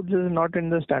Capital Foods is not in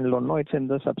the standalone, no? It's in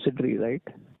the subsidiary, right?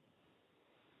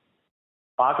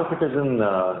 Part of it is in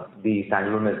the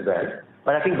standalone as well.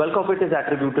 But I think bulk of it is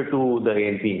attributed to the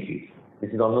AMP increase. This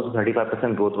is almost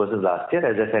 35% growth versus last year,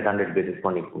 as I said, 100 basis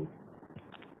point improvement.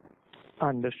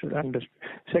 Understood.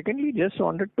 Secondly, just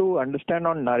wanted to understand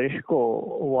on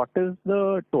NourishCo, what is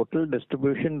the total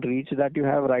distribution reach that you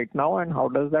have right now, and how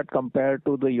does that compare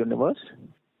to the universe?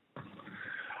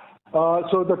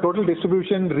 So the total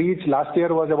distribution reach last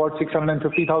year was about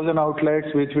 650,000 outlets,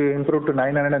 which we improved to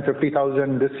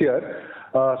 950,000 this year.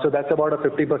 So that's about a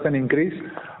 50% increase.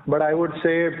 But I would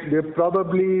say we're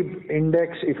probably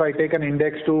if I take an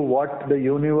index to what the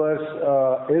universe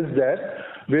is there,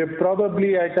 we're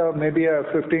probably at maybe a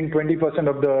 15-20%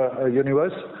 of the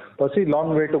universe. Percy,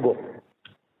 long way to go.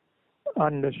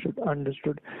 Understood.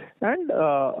 And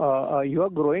you are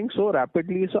growing so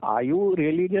rapidly, so are you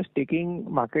really just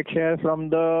taking market share from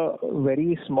the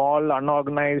very small,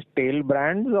 unorganized tail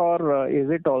brands, or is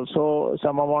it also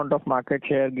some amount of market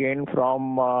share gain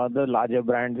from the larger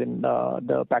brands in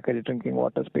the packaged drinking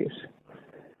water space?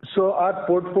 So our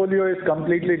portfolio is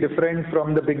completely different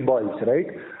from the big boys, right?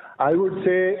 I would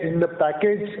say in the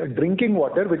packaged drinking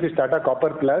water, which is Tata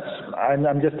Copper Plus, and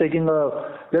I'm just taking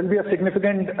there'll be a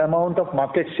significant amount of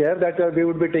market share that we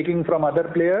would be taking from other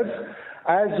players,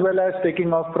 as well as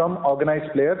taking off from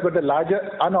organized players, but the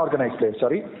unorganized players,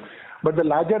 sorry. But the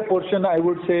larger portion, I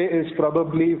would say, is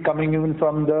probably coming in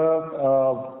from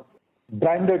the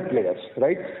branded players,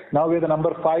 right? Now we're the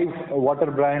number 5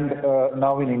 water brand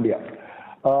now in India.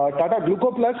 Tata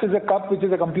Gluco Plus is a cup which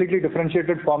is a completely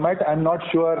differentiated format. I'm not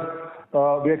sure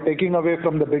we are taking away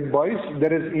from the big boys.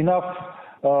 There is enough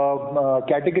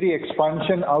category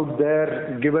expansion out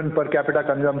there given per capita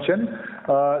consumption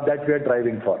that we are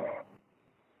driving for.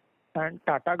 And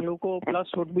Tata Gluco Plus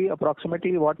would be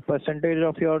approximately what percentage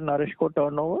of your NourishCo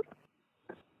turnover?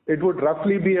 It would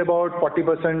roughly be about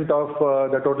 40%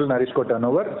 of the total NourishCo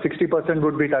turnover. 60%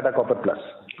 would be Tata Copper Plus.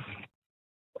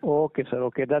 Okay, sir.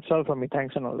 Okay, that's all from me.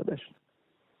 Thanks and all the best.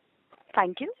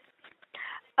 Thank you.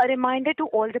 A reminder to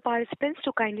all the participants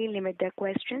to kindly limit their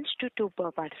questions to 2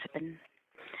 per participant.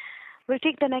 We'll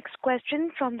take the next question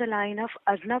from the line of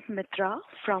Arnab Mitra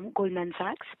from Goldman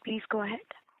Sachs. Please go ahead.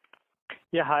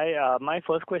 Yeah, hi. My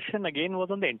first question again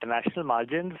was on the international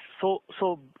margins.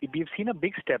 So we've seen a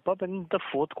big step up in the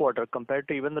fourth quarter compared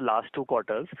to even the last 2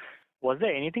 quarters. Was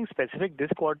there anything specific this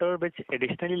quarter which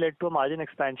additionally led to a margin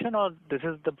expansion, or this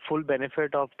is the full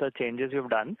benefit of the changes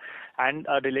you've done? And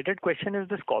a related question is,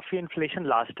 this coffee inflation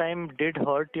last time did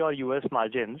hurt your US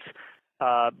margins.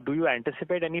 Do you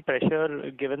anticipate any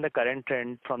pressure given the current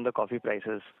trend from the coffee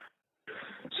prices?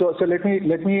 So let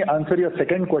me answer your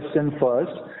second question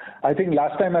first. I think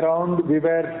last time around we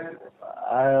were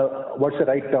what's the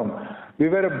right term? We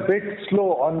were a bit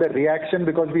slow on the reaction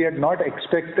because we had not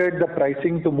expected the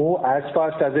pricing to move as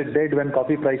fast as it did when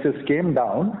coffee prices came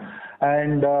down.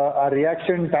 And our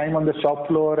reaction time on the shop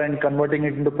floor and converting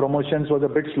it into promotions was a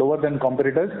bit slower than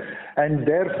competitors. And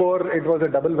therefore, it was a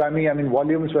double whammy. I mean,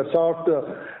 volumes were soft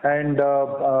and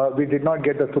we did not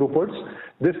get the throughputs.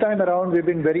 This time around, we've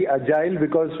been very agile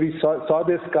because we saw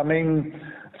this coming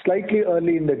slightly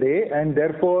early in the day, and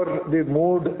therefore we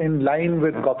moved in line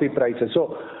with coffee prices.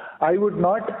 So I would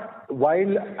not,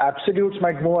 while absolutes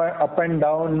might move up and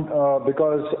down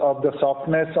because of the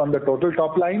softness on the total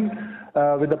top line,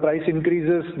 with the price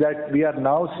increases that we are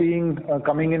now seeing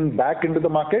coming in back into the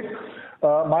market,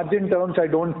 margin terms, I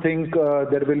don't think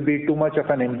there will be too much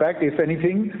of an impact. If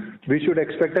anything, we should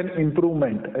expect an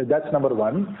improvement. That's number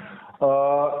one.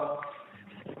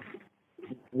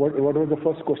 What was the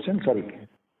first question? Sorry.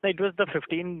 It was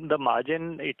the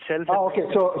margin itself. Okay.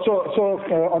 So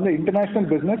on the international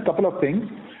business, couple of things.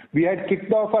 We had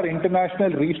kicked off our international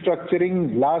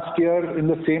restructuring last year in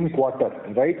the same quarter,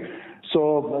 right?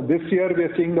 So this year we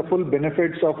are seeing the full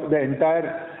benefits of the entire,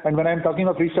 and when I'm talking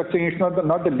of restructuring, it's not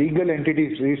the legal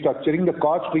entities restructuring, the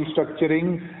cost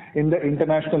restructuring in the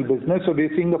international business. So we're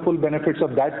seeing the full benefits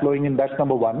of that flowing in. That's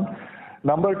number one.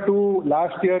 Number two,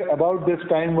 last year about this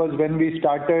time was when we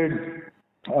started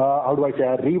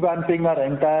revamping our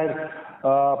entire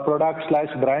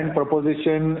product/brand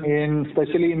proposition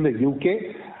especially in the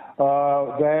UK,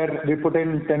 where we put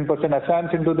in 10%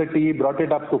 essence into the tea, brought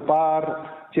it up to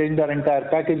par, changed our entire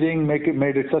packaging,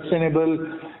 made it sustainable,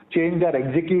 changed our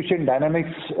execution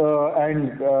dynamics,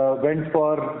 and went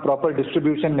for proper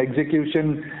distribution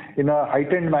execution in a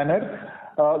heightened manner.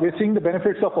 We're seeing the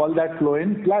benefits of all that flow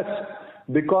in. Plus,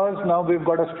 because now we've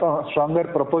got a stronger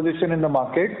proposition in the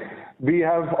market, we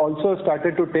have also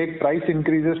started to take price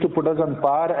increases to put us on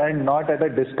par and not at a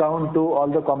discount to all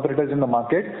the competitors in the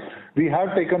market. We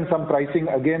have taken some pricing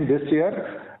again this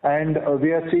year, and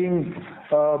we are seeing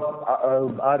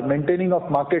our maintaining of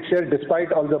market share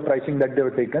despite all the pricing that they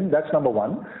have taken. That's number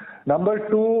one. Number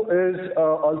two is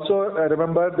also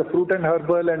remember the fruit and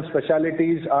herbal and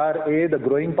specialities are the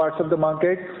growing parts of the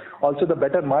market, also the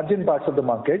better margin parts of the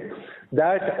market.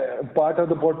 That part of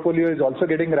the portfolio is also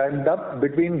getting ramped up.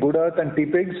 Between Good Earth and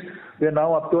Teapigs, we are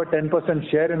now up to a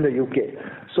 10% share in the UK.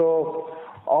 So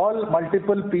all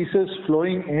multiple pieces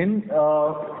flowing in,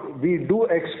 we do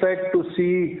expect to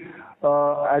see,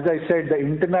 as I said, the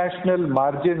international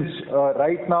margins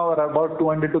right now are about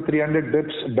 200 to 300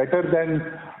 bips better than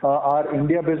our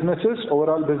India businesses,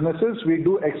 overall businesses. We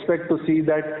do expect to see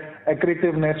that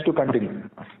accretiveness to continue.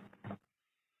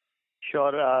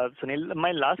 Sure, Sunil.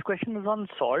 My last question is on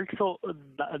salt. So,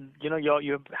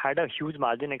 you've had a huge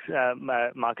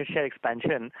market share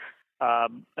expansion.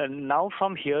 And now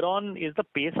from here on, is the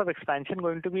pace of expansion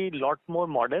going to be a lot more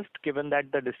modest, given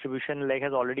that the distribution leg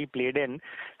has already played in,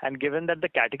 and given that the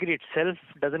category itself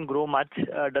doesn't grow much?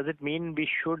 Does it mean we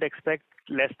should expect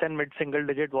less than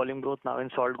mid-single-digit volume growth now in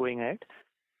salt going ahead?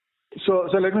 So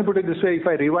let me put it this way. If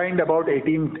I rewind about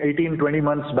 18, 20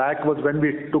 months back was when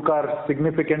we took our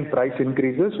significant price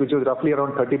increases, which was roughly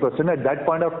around 30%. At that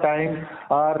point of time,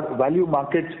 our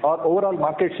overall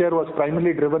market share was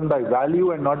primarily driven by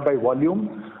value and not by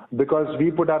volume, because we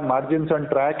put our margins on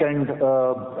track and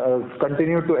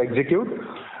continued to execute.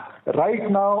 Right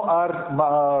now,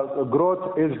 our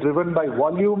growth is driven by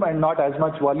volume and not as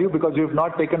much value, because we've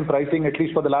not taken pricing at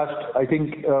least for the last, I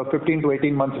think, 15 to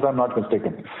 18 months, if I'm not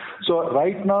mistaken. So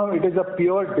right now, it is a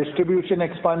pure distribution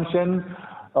expansion,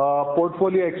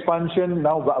 portfolio expansion.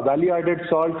 Now, value-added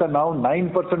salts are now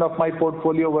 9% of my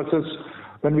portfolio versus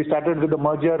when we started with the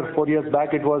merger 4 years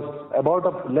back, it was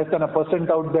about less than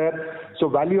 1% out there. So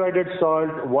value-added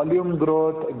salt, volume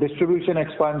growth, distribution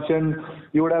expansion.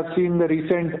 You would have seen the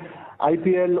recent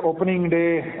IPL opening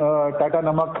day, Tata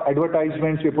Namak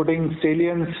advertisements. We're putting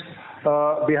salience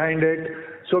behind it.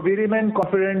 So we remain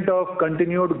confident of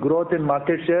continued growth in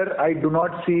market share. I do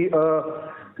not see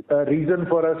a reason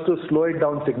for us to slow it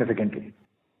down significantly.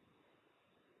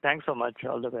 Thanks so much.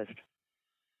 All the best.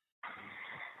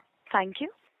 Thank you.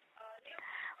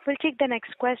 We'll take the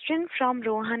next question from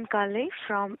Rohan Kale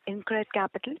from InCred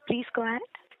Capital. Please go ahead.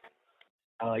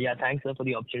 Thanks sir, for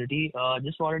the opportunity.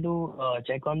 Just wanted to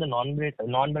check on the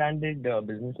non-branded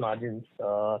business margins.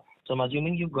 So I'm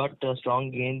assuming you've got strong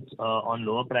gains on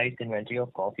lower priced inventory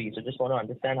of coffee. So just want to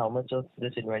understand how much of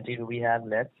this inventory do we have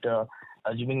left?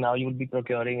 Assuming now you would be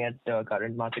procuring at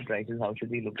current market prices, how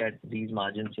should we look at these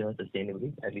margins here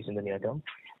sustainably, at least in the near term?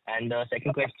 And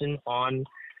second question on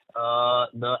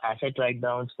the asset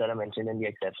write-downs that are mentioned in the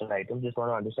exceptional items. Just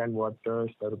want to understand what the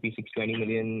rupees 620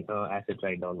 million asset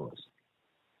write-down was.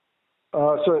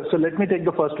 So let me take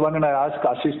the first one, and I ask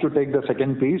Ashish to take the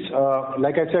second piece.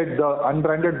 Like I said, the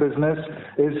unbranded business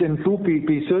is in two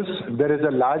pieces. There is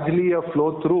largely a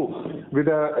flow-through with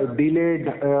a delayed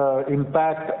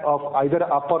impact of either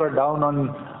up or down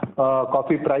on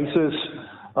coffee prices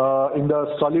in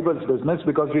the solubles business,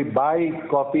 because we buy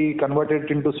coffee, convert it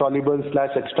into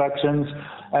solubles/extractions,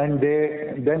 and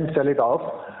they then sell it off.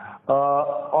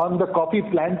 On the coffee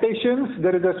plantations,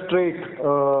 there is a straight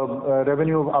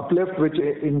revenue uplift which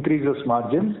increases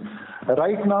margins.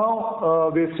 Right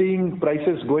now, we're seeing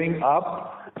prices going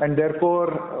up, and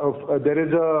therefore there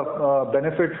is a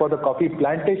benefit for the coffee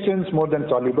plantations more than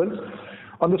solubles.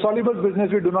 On the solubles business,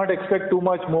 we do not expect too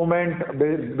much movement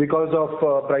because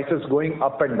of prices going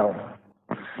up and down.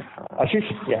 Ashish?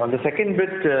 Yeah, on the second bit,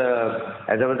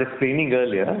 as I was explaining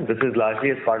earlier, this is largely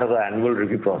as part of the annual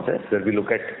review process where we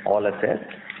look at all assets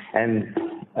and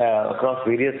across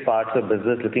various parts of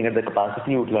business, looking at the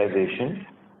capacity utilization.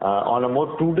 On a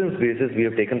more prudent basis, we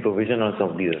have taken provision on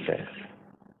some of these assets.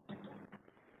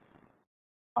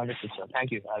 Understood, sir.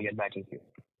 Thank you. I'll get back to you.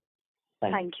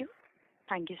 Thank you.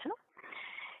 Thank you, sir.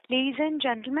 Ladies and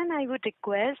gentlemen, I would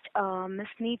request Ms.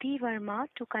 Nidhi Verma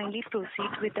to kindly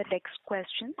proceed with the next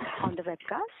question on the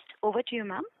webcast. Over to you,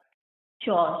 ma'am.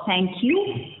 Sure, thank you.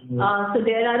 So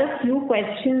there are a few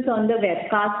questions on the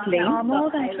webcast link. There are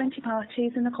more than 20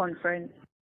 parties in the conference.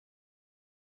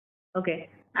 Okay,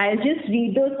 I'll just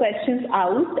read those questions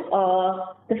out.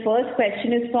 The first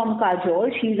question is from Kajol.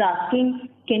 She's asking,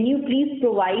 can you please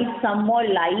provide some more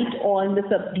light on the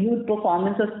subdued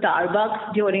performance of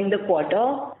Starbucks during the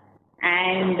quarter?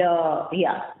 And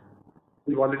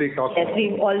we've already talked about it.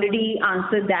 We've already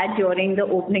answered that during the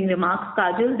opening remarks,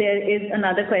 Kajol. There is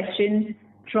another question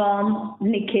from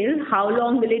Nikhil. How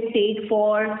long will it take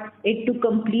for it to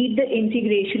complete the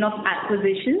integration of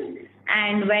acquisitions?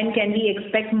 And when can we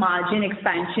expect margin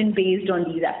expansion based on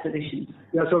these acquisitions?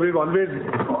 Yeah, so we've always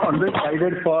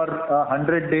guided for a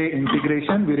 100-day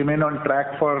integration. We remain on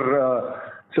track for,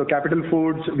 so Capital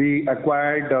Foods we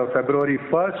acquired February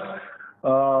 1st.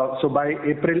 So by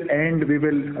April end, we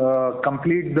will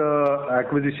complete the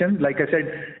acquisition. Like I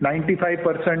said,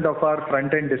 95% of our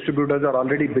front-end distributors are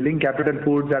already billing Capital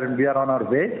Foods, and we are on our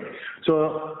way.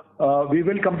 So we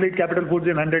will complete Capital Foods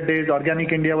in 100 days.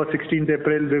 Organic India was 16th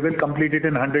April. We will complete it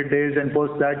in 100 days, and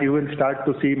post that, you will start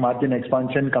to see margin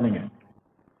expansion coming in.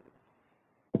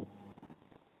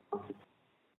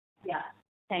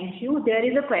 Thank you. There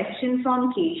is a question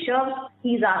from Keshav.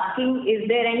 He's asking, is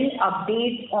there any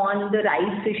update on the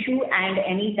rights issue and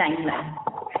any timeline?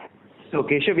 So,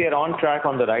 Keshav, we are on track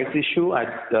on the rights issue.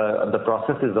 The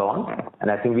process is on, and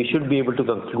I think we should be able to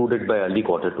conclude it by early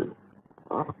Q2.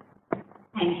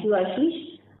 Thank you,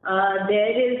 Ashish.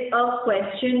 There is a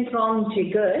question from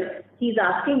Jigar. He's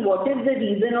asking, what is the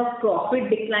reason of profit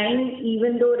decline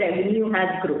even though revenue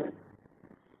has grown?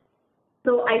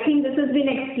 So I think this has been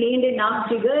explained enough,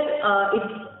 Jigar.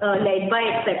 It's led by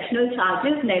exceptional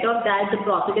charges. Net of that, the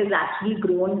profit has actually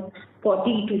grown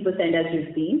 42% as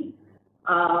you've seen.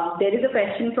 There is a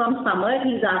question from Samar.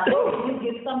 He's asking, can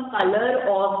you give some color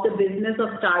of the business of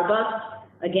Starbucks,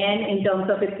 again, in terms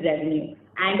of its revenue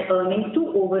and earnings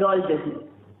to overall business?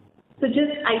 So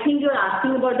I think you're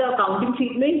asking about the accounting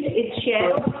treatment. Its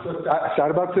share of...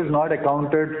 Starbucks is not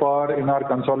accounted for in our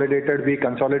consolidated. We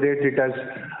consolidate it as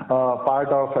part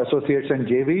of associates and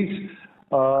JVs.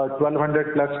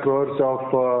 1,200 plus crores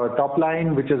of top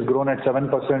line, which has grown at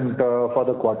 7% for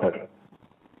the quarter.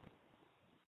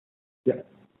 Yeah.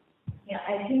 Yeah,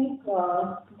 I think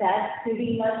that's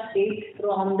pretty much it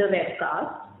from the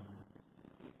webcast.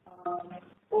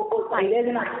 There's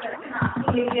an question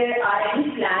asking if there are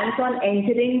any plans on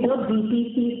entering the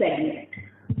BPC segment.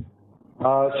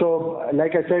 So,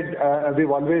 like I said,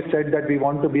 we've always said that we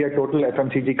want to be a total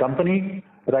FMCG company.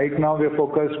 Right now, we're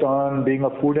focused on being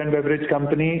a food and beverage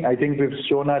company. I think we've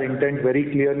shown our intent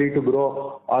very clearly to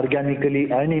grow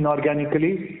organically and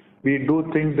inorganically. We do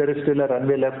think there is still a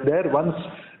runway left there. Once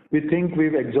we think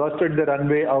we've exhausted the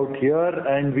runway out here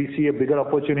and we see a bigger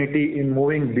opportunity in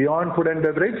moving beyond food and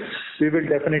beverage, we will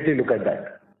definitely look at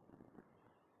that.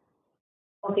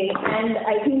 Okay, and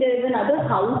I think there is another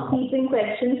housekeeping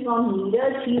question from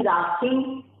Neeraj. She's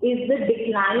asking, is the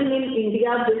decline in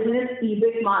India business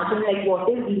EBIT margin, like what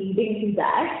is leading to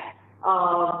that?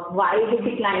 Why is it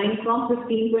declining from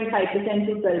 15.5%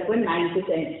 to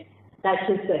 12.9%? That's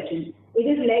his question. It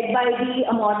is led by the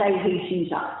amortization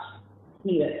charge.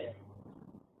 Neeraj.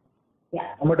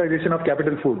 Yeah. Amortization of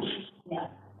Capital Foods. Yeah.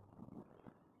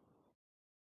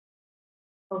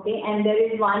 Okay, and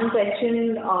there is one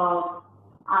question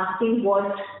asking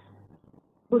what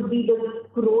would be the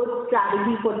growth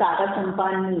strategy for Tata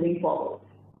Sampann moving forward.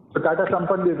 So Tata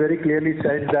Sampann, we very clearly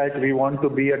said that we want to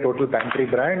be a total pantry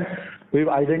brand. We've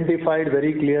identified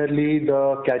very clearly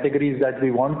the categories that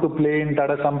we want to play in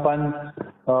Tata Sampann.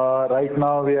 Right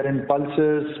now we are in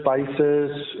pulses,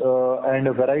 spices, and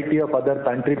a variety of other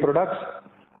pantry products.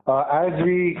 As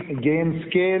we gain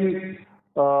scale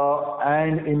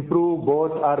and improve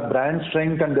both our brand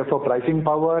strength and therefore pricing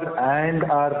power and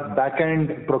our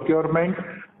back-end procurement,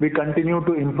 we continue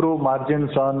to improve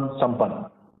margins on Sampann.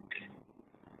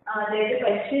 There's a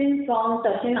question from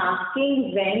Sachin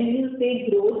asking, when you say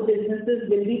growth businesses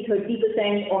will be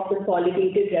 30% of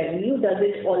consolidated revenue, does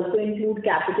it also include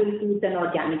Capital Foods and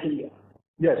Organic India?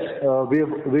 Yes,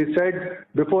 we said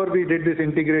before we did this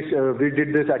integration, we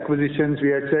did this acquisitions, we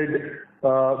had said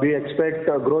we expect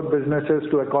growth businesses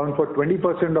to account for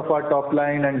 20% of our top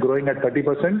line and growing at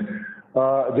 30%.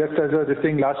 Just as this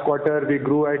thing last quarter, we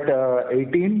grew at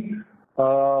 18.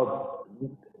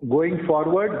 Going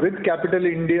forward with Capital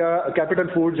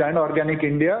Foods and Organic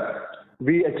India,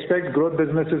 we expect growth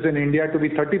businesses in India to be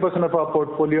 30% of our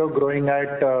portfolio, growing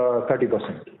at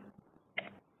 30%.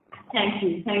 Thank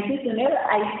you. Thank you, Sunil.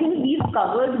 I think we've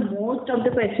covered most of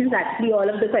the questions, actually all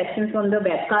of the questions from the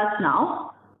webcast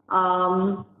now.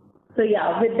 So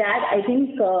yeah, with that, I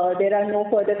think there are no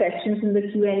further questions in the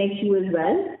Q&A queue as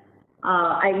well.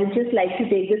 I would just like to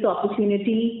take this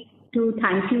opportunity to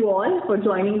thank you all for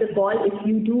joining the call. If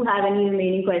you do have any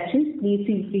remaining questions, please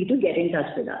feel free to get in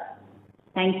touch with us.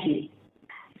 Thank you.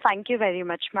 Thank you very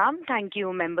much, ma'am. Thank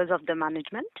you, members of the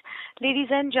management. Ladies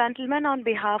and gentlemen, on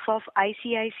behalf of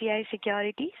ICICI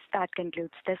Securities, that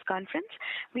concludes this conference.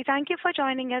 We thank you for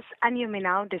joining us, and you may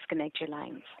now disconnect your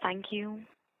lines. Thank you.